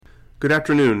Good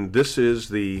afternoon. This is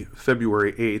the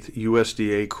February 8th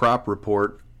USDA crop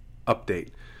report update.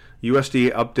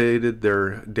 USDA updated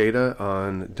their data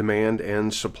on demand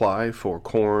and supply for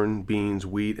corn, beans,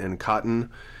 wheat, and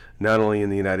cotton, not only in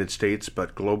the United States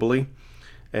but globally.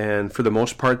 And for the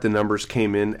most part, the numbers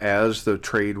came in as the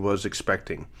trade was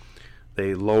expecting.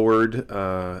 They lowered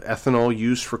ethanol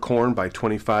use for corn by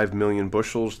 25 million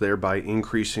bushels, thereby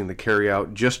increasing the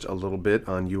carryout just a little bit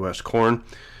on U.S. corn.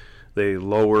 They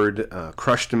lowered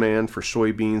crush demand for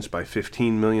soybeans by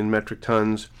 15 million metric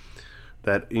tons.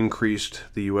 That increased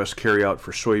the U.S. carryout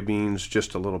for soybeans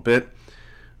just a little bit.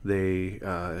 They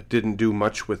didn't do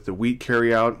much with the wheat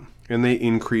carryout, and they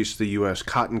increased the U.S.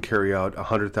 cotton carryout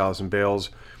 100,000 bales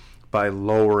by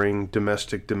lowering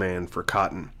domestic demand for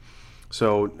cotton.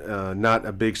 So not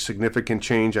a big significant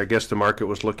change. I guess the market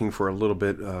was looking for a little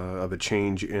bit of a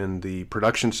change in the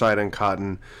production side on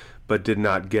cotton, but did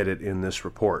not get it in this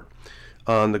report.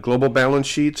 On the global balance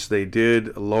sheets, they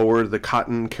did lower the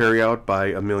cotton carryout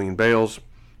by 1 million bales.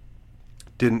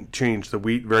 Didn't change the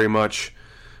wheat very much.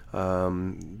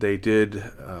 They did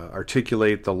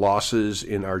articulate the losses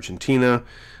in Argentina.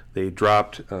 They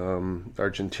dropped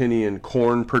Argentinian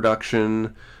corn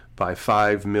production by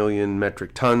 5 million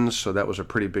metric tons, so that was a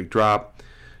pretty big drop.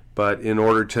 But in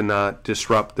order to not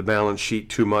disrupt the balance sheet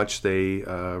too much, they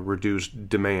reduced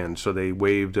demand. So they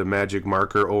waved a magic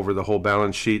marker over the whole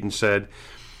balance sheet and said,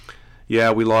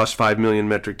 yeah, we lost 5 million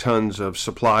metric tons of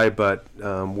supply, but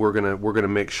we're gonna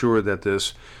make sure that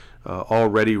this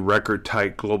already record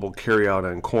tight global carryout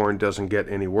on corn doesn't get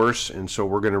any worse, and so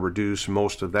we're going to reduce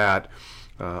most of that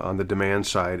on the demand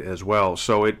side as well.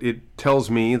 So it tells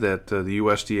me that the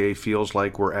USDA feels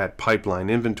like we're at pipeline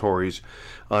inventories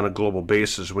on a global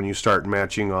basis when you start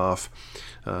matching off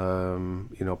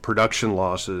production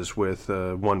losses with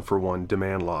one-for-one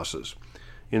demand losses.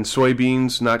 In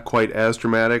soybeans, not quite as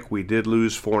dramatic. We did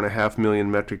lose 4.5 million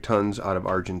metric tons out of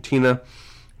Argentina,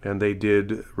 and they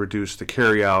did reduce the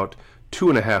carryout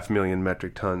 2.5 million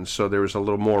metric tons. So there was a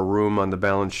little more room on the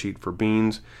balance sheet for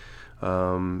beans.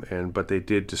 But they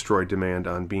did destroy demand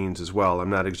on beans as well. I'm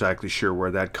not exactly sure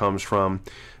where that comes from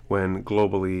when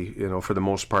globally, for the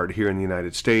most part here in the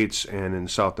United States and in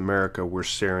South America, we're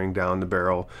staring down the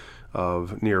barrel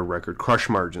of near record crush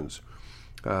margins.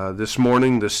 This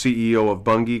morning, the CEO of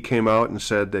Bunge came out and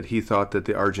said that he thought that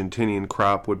the Argentinian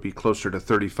crop would be closer to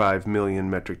 35 million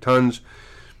metric tons.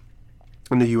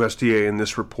 And the USDA in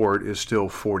this report is still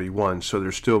 41, so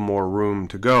there's still more room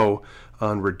to go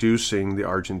on reducing the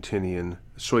Argentinian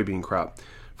soybean crop.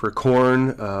 For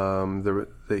corn,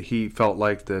 he felt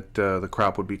like that the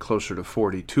crop would be closer to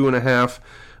 42.5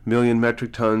 million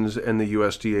metric tons, and the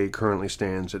USDA currently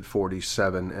stands at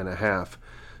 47.5.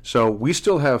 So we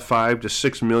still have 5 to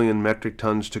 6 million metric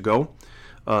tons to go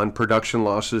on production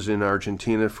losses in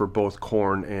Argentina for both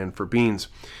corn and for beans.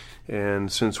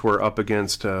 And since we're up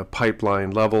against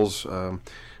pipeline levels,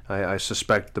 I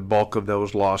suspect the bulk of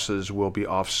those losses will be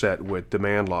offset with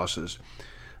demand losses.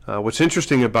 What's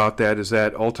interesting about that is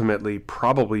that ultimately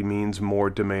probably means more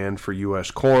demand for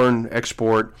U.S. corn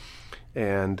export,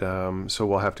 and so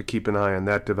we'll have to keep an eye on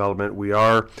that development. We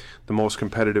are the most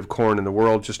competitive corn in the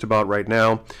world just about right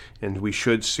now, and we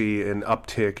should see an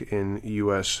uptick in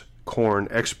U.S. corn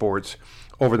exports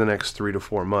over the next 3 to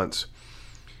 4 months.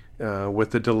 With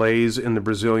the delays in the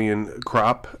Brazilian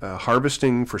crop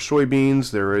harvesting for soybeans,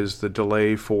 there is the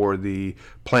delay for the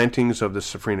plantings of the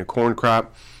safrinha corn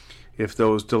crop. If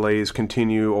those delays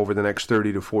continue over the next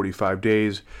 30 to 45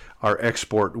 days, our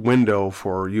export window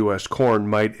for U.S. corn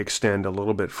might extend a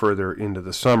little bit further into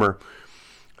the summer.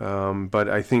 But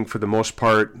I think for the most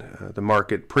part, the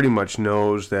market pretty much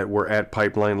knows that we're at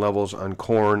pipeline levels on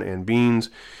corn and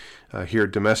beans here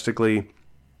domestically,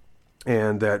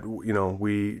 and that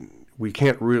we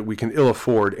can ill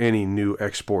afford any new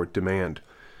export demand.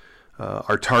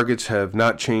 Our targets have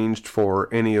not changed for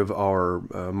any of our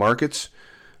markets.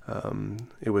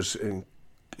 It was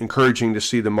encouraging to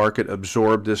see the market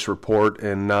absorb this report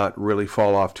and not really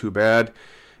fall off too bad.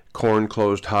 Corn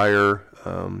closed higher,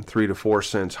 3 to 4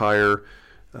 cents higher.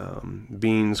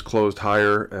 Beans closed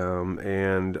higher,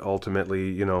 and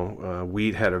ultimately,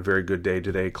 wheat had a very good day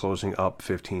today, closing up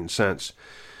 15 cents.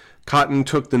 Cotton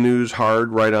took the news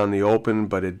hard right on the open,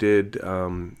 but it did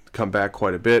come back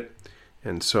quite a bit.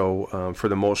 And so, for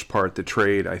the most part, the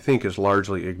trade, I think, is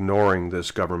largely ignoring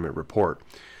this government report.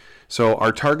 So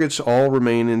our targets all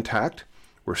remain intact.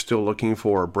 We're still looking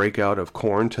for a breakout of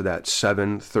corn to that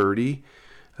 730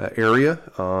 area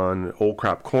on old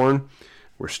crop corn.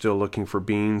 We're still looking for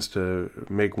beans to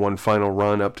make one final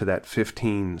run up to that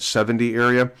 1570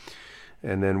 area.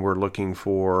 And then we're looking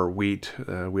for wheat.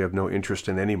 We have no interest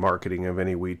in any marketing of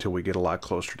any wheat till we get a lot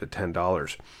closer to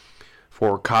 $10.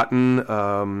 For cotton,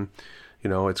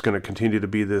 it's going to continue to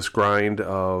be this grind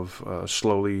of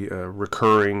slowly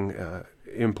recurring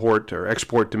import or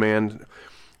export demand.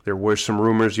 There were some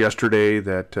rumors yesterday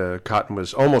that cotton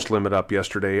was almost limit up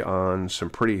yesterday on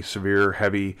some pretty severe,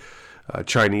 heavy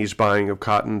Chinese buying of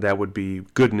cotton. That would be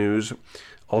good news,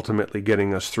 ultimately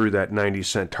getting us through that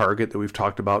 90-cent target that we've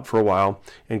talked about for a while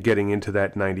and getting into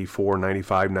that 94,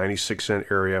 95, 96-cent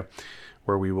area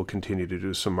where we will continue to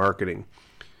do some marketing.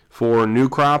 For new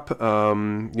crop,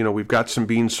 we've got some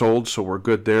beans sold, so we're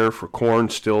good there. For corn,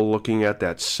 still looking at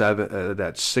that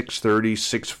 630,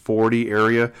 640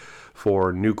 area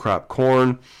for new crop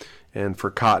corn. And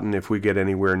for cotton, if we get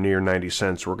anywhere near 90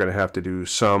 cents, we're going to have to do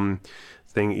something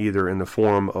either in the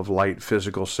form of light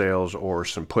physical sales or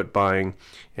some put buying,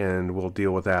 and we'll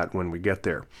deal with that when we get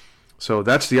there. So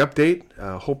that's the update.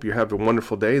 Hope you have a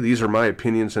wonderful day. These are my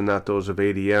opinions and not those of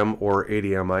ADM or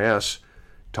ADMIS.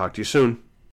 Talk to you soon.